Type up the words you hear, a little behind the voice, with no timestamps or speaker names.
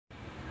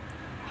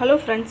Hello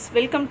friends,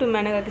 welcome to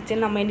Managa Kitchen.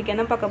 நம்ம இன்னைக்கு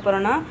என்ன பார்க்க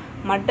போறோம்னா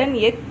மட்டன்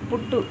எக்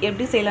புட்டு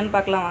எப்படி செய்யலாம்னு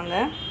பார்க்கலாம் வாங்க.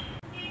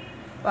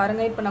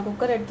 பாருங்க இப்போ நான்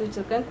குக்கர் எடுத்து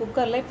வச்சிருக்கேன்.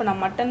 குக்கர்ல இப்போ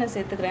நான் மட்டனை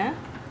சேர்த்துக்கிறேன்.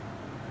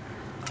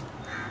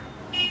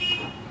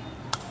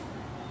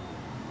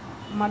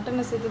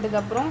 மட்டனை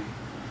சேர்த்ததுக்கு அப்புறம்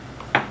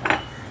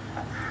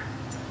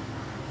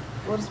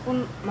 1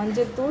 ஸ்பூன்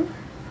மஞ்சள் தூள்,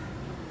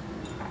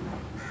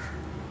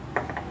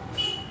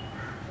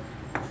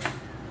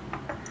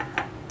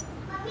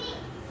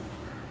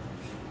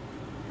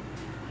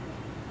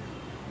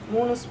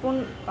 3 ஸ்பூன்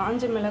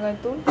காஞ்ச மிளகாய்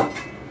தூள்,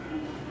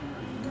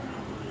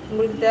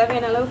 உங்களுக்கு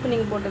தேவையான அளவுக்கு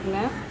நீங்கள்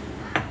போட்டுக்கங்க.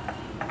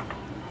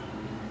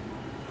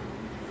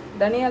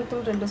 தனியால்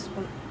தூள் 2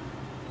 ஸ்பூன்.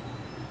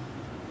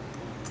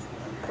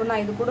 இப்போ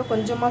நான் இது கூட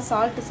கொஞ்சமாக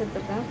சால்ட்டு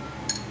சேர்த்துருக்கேன்.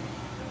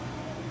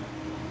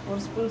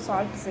 1 ஸ்பூன்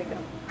சால்ட்டு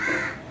சேர்க்குறேன்.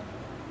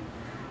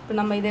 இப்போ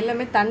நம்ம இது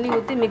எல்லாமே தண்ணி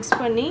ஊற்றி மிக்ஸ்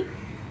பண்ணி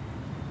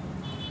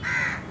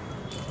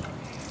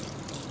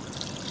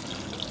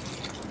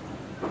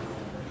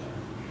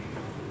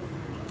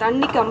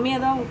தண்ணி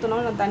கம்மியாக தான்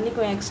ஊற்றணும். நான் தண்ணி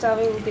கொஞ்சம்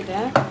எக்ஸ்ட்ராவே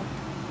ஊற்றிட்டேன்.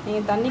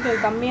 நீங்கள் தண்ணி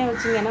கொஞ்சம் கம்மியாக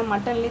வச்சிங்கன்னா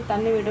மட்டன்லேயே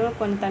தண்ணி விடும்.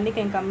 கொஞ்சம் தண்ணி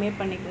கொஞ்சம் கம்மியாக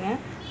பண்ணிக்கோங்க.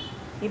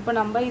 இப்போ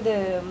நம்ம இது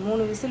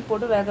 3 விசில்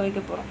போட்டு வேக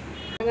வைக்க போகிறோம்.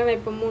 நான்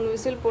இப்போ 3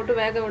 விசில் போட்டு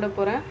வேக விட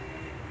போகிறேன்.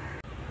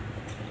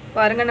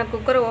 பாருங்கள், நான்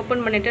குக்கரை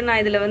ஓப்பன் பண்ணிவிட்டு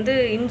நான்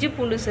இதில் இஞ்சி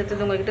பூண்டு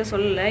சேர்த்தது உங்கள்கிட்ட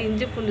சொல்லலை.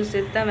 இஞ்சி பூண்டு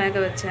சேர்த்து தான் வேக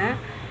வச்சேன்.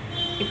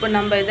 இப்போ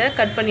நம்ம இதை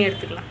கட் பண்ணி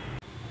எடுத்துக்கலாம்.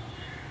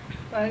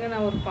 பாருங்கள்,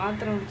 நான் ஒரு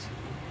பாத்திரம் வச்சு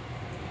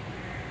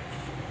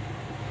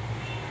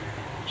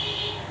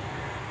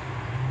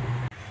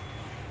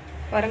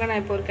பாருங்கள், நான்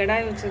இப்போ ஒரு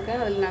கடாய்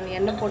வச்சுருக்கேன். அதில் நான்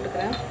எண்ணெய்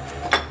போட்டுக்கிறேன்.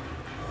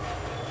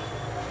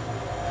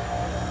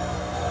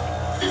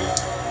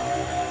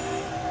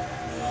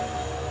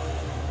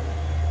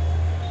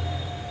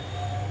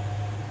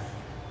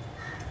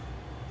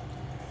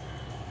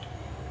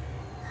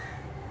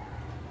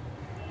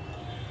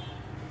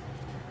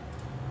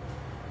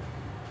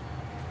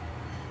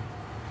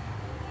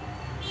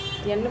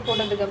 எண்ணெய்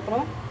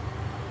போட்டதுக்கப்புறம்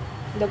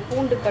இந்த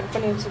பூண்டு கட்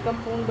பண்ணி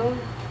வச்சுருக்கேன்.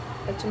 பூண்டும்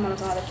பச்சை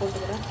மிளகாய் அதை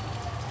போட்டுக்கிறேன்.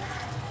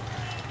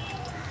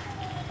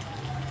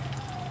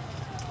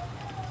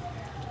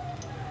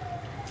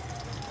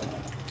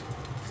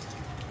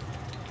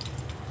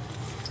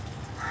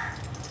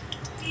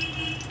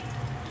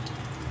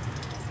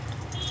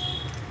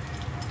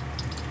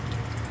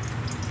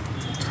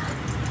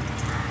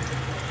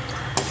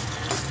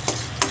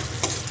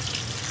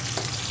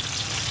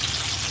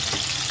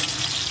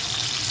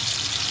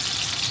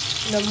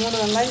 இந்த 3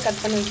 வெங்காயம்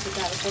கட் பண்ணி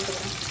வச்சுருக்கேன், அதை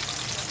போட்டுக்கிறேன்.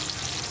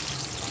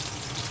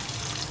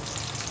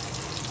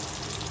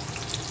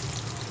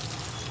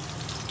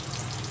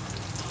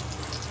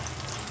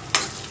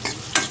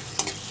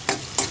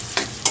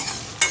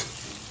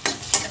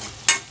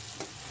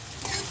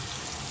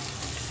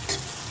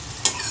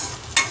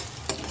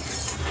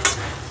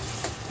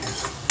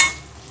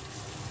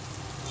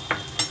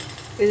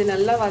 இது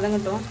நல்லா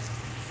வதங்கட்டும்.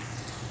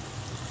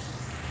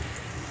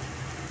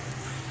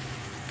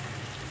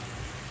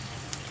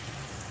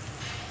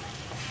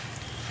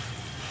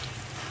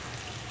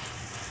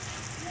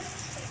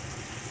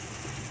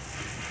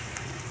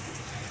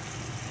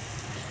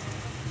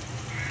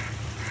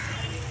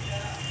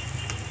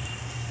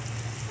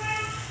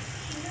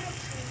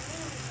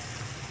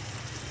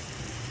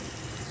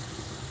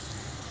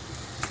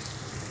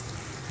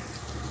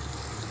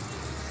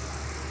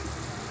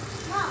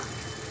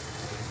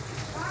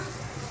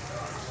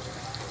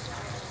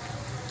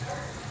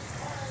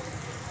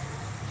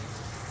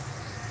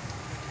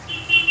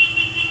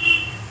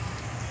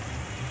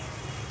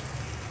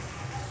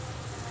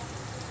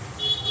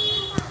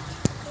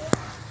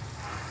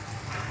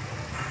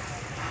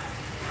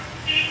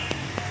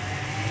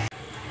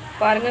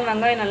 பாருங்கள்,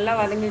 வெங்காயம் நல்லா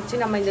வதங்கிடுச்சு.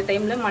 நம்ம இந்த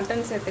டைமில்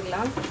மட்டன்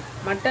சேர்த்துக்கலாம்.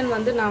 மட்டன்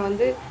நான்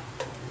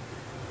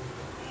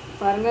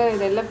பாருங்கள்,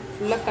 இதெல்லாம்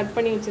ஃபுல்லாக கட்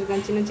பண்ணி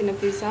வச்சுருக்கேன் சின்ன சின்ன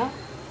பீஸாக.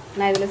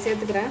 நான் இதில்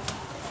சேர்த்துக்கிறேன்.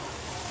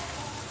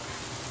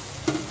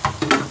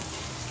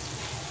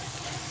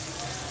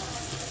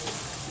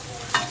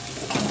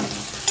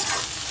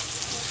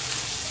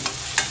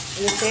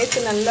 இதை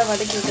சேர்த்து நல்லா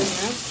வதக்கி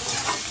விட்டுருங்க.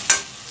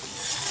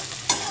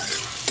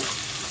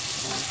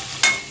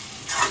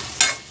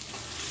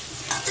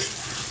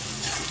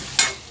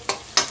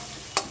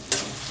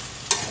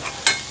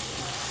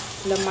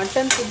 இந்த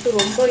மட்டன் புட்டு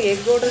ரொம்ப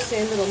எக்கோடு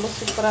சேர்ந்து ரொம்ப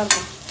சூப்பராக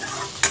இருக்கும்.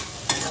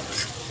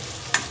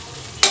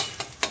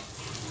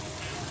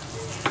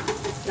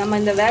 நம்ம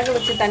இந்த வேக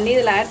வச்சு தண்ணி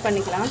இதில் ஆட்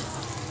பண்ணிக்கலாம்.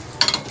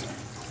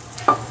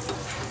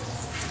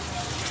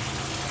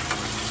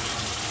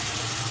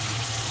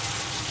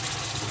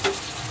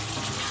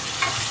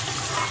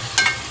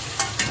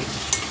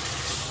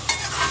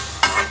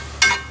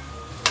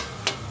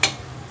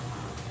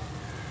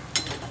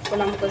 இப்போ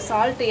நமக்கு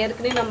சால்ட்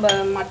ஏற்கனவே நம்ம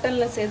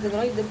மட்டனில்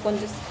சேர்த்துக்கிறோம். இது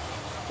கொஞ்சம்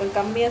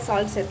கம்மியாக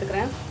சால்ட்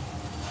சேர்த்துக்கிறேன்.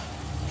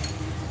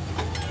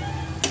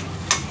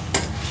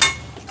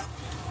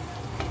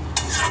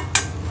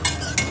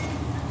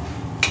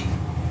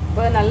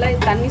 இப்போ நல்லா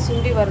தண்ணி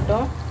சுண்டி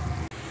வரட்டும்.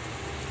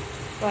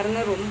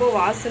 பாருங்கள், ரொம்ப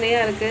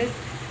வாசனையாக இருக்குது.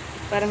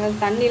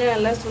 பாருங்கள், தண்ணியில்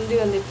நல்லா சுண்டி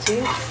வந்துடுச்சு.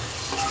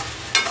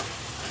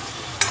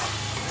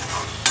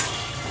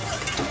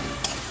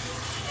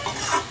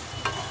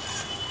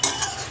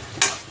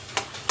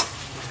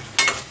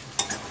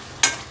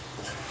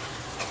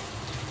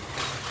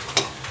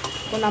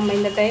 நம்ம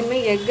இந்த டைம்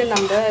எக்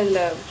நம்ம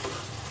இதுல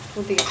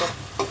ஊத்திக்கலாம்.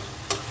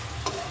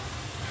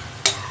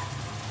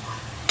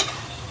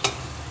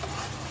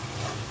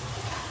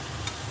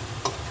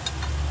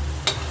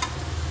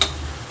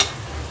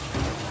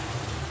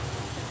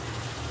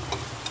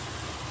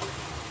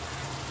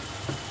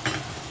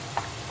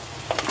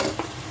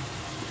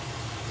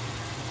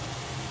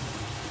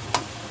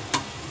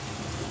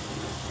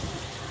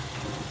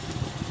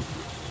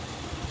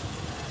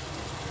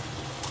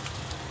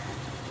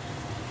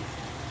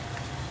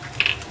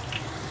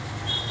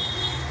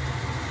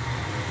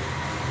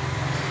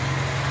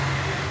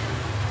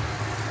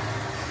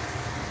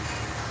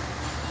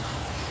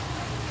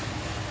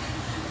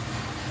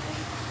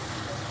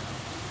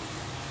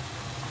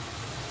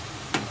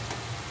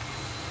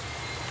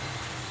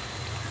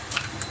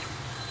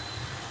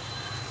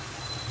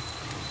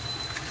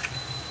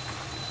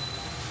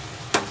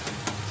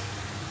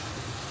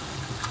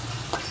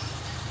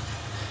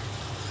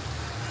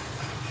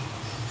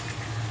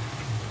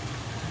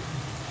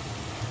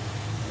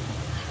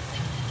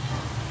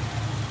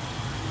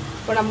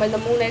 இப்போ நம்ம இந்த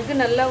 3 எக்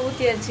நல்லா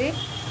ஊத்தியாச்சு.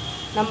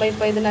 நம்ம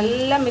இப்போ இது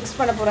நல்லா மிக்ஸ்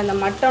பண்ண போறோம். இந்த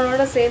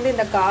மட்டனோட சேர்ந்து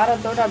இந்த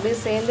காரத்தோட அப்படியே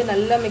சேர்ந்து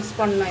நல்லா மிக்ஸ்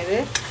பண்ணனும் இது.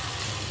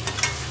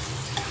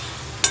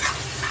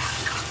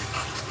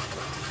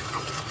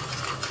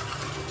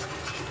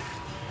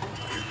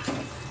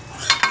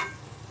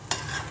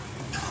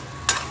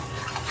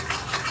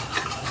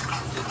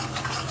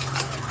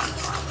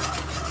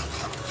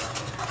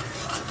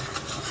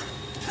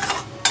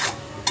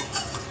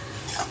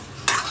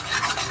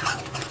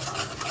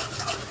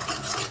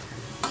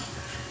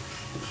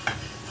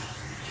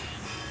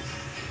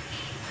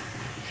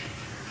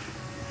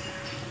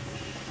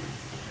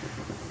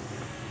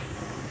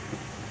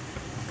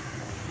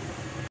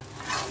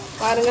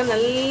 பாருங்க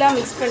நல்லா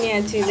மிக்ஸ்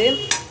பண்ணியாச்சு இது.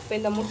 இப்போ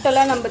இந்த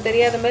முட்டைலாம் நம்ம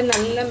தெரியாத மாதிரி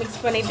நல்லா மிக்ஸ்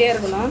பண்ணிட்டே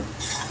இருக்கணும்.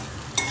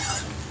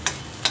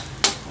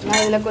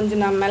 நான் இதில்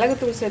கொஞ்சம்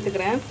மிளகுத்தூள்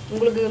சேர்த்துக்கிறேன்.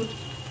 உங்களுக்கு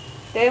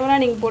தேவைன்னா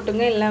நீங்கள்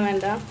போட்டுங்க, இல்லை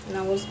வேண்டாம்.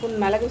 நான் 1 ஸ்பூன்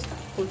மிளகு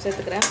தூள்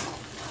சேர்த்துக்கிறேன்.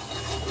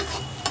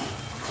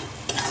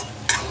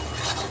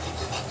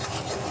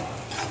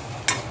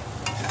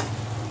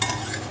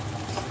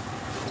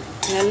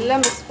 நல்லா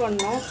மிக்ஸ்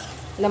பண்ணணும்.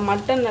 இந்த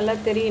மட்டன் நல்லா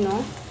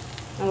தெரியணும்.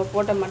 நம்ம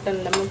போட்ட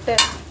மட்டன் இந்த முட்டை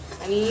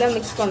நல்லா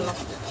மிக்ஸ்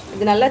பண்ணணும்.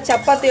 இது நல்லா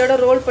சப்பாத்தியோட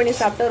ரோல் பண்ணி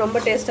சாப்பிட்டா ரொம்ப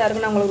டேஸ்ட்டாக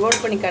இருக்கும். நான் உங்களுக்கு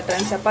ரோல் பண்ணி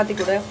காட்டுறேன். சப்பாத்தி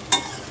கூட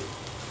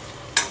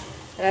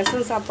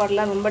ரசம்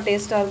சாப்பாடுலாம் ரொம்ப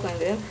டேஸ்ட்டாக இருக்கும்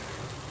இது.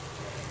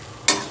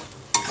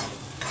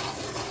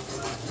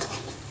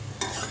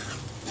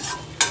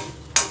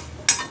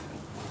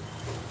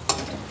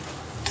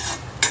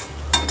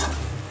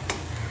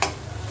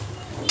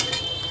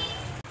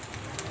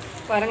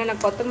 பாருங்கள்,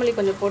 நான் கொத்தமல்லி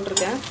கொஞ்சம்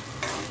போட்டிருக்கேன்.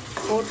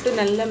 போட்டு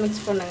நல்லா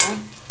மிக்ஸ் பண்ணுங்கள்.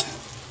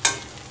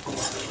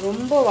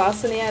 ரொம்ப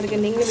வாசனையாக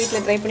இருக்குது. நீங்களும்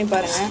வீட்டில் ட்ரை பண்ணி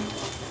பாருங்கள்.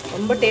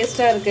 ரொம்ப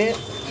டேஸ்ட்டாக இருக்குது.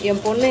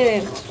 என் பொண்ணு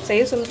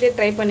செய்ய சொல்லிட்டே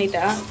ட்ரை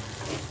பண்ணிட்டா.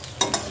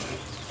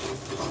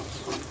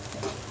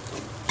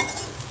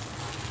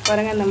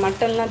 பாருங்கள், இந்த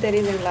மட்டன்லாம்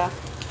தெரியுதுங்களா?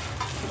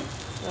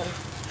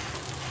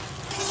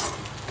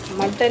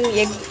 மட்டன்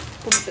எக்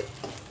புட்டு.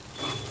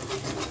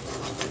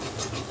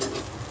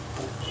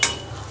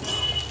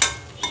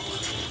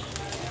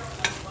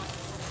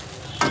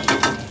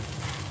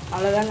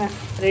 அவ்வளோதாங்க,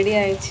 ரெடி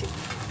ஆயிடுச்சு.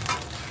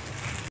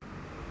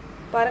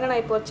 பாருங்கள், நான்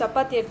இப்போ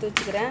சப்பாத்தி எடுத்து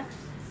வச்சுக்கிறேன்.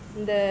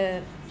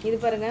 இது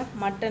பாருங்கள்,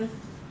 மட்டன்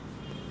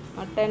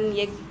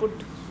எக்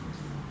புட்.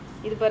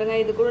 இது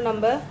பாருங்கள், இது கூட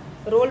நம்ம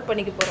ரோல்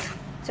பண்ணிக்க போகிறோம்.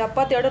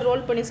 சப்பாத்தியோட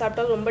ரோல் பண்ணி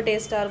சாப்பிட்டாலும் ரொம்ப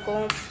டேஸ்ட்டாக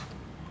இருக்கும்.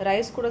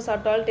 ரைஸ் கூட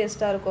சாப்பிட்டாலும்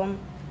டேஸ்ட்டாக இருக்கும்.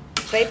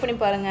 ட்ரை பண்ணி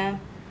பாருங்கள்.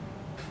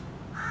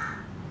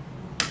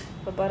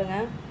 இப்போ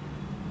பாருங்கள்,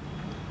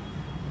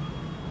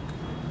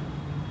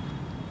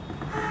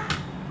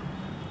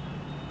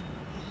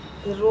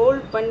 ரோல்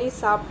பண்ணி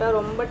சாப்பிட்டா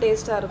ரொம்ப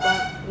டேஸ்ட்டாக இருக்கும்.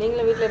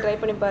 நீங்களும் வீட்டில் ட்ரை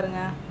பண்ணி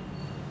பாருங்கள்.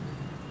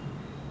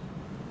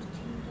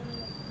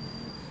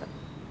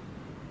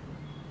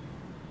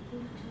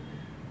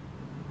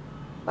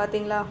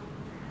 பார்த்தீங்களா?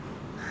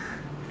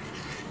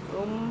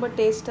 ரொம்ப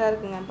டேஸ்ட்டாக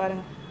இருக்குங்க.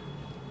 பாருங்கள்,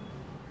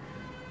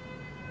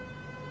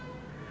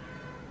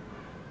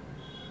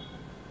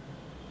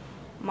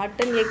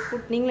 மட்டன் எக்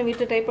புட் நீங்களும்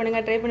வீட்டில் ட்ரை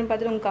பண்ணுங்கள். ட்ரை பண்ணி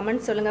பார்த்துட்டு உங்கள்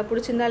கமெண்ட்ஸ் சொல்லுங்கள்.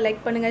 பிடிச்சிருந்தா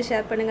லைக் பண்ணுங்கள்,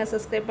 ஷேர் பண்ணுங்கள்,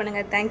 சப்ஸ்கிரைப்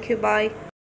பண்ணுங்கள். தேங்க்யூ, பாய்.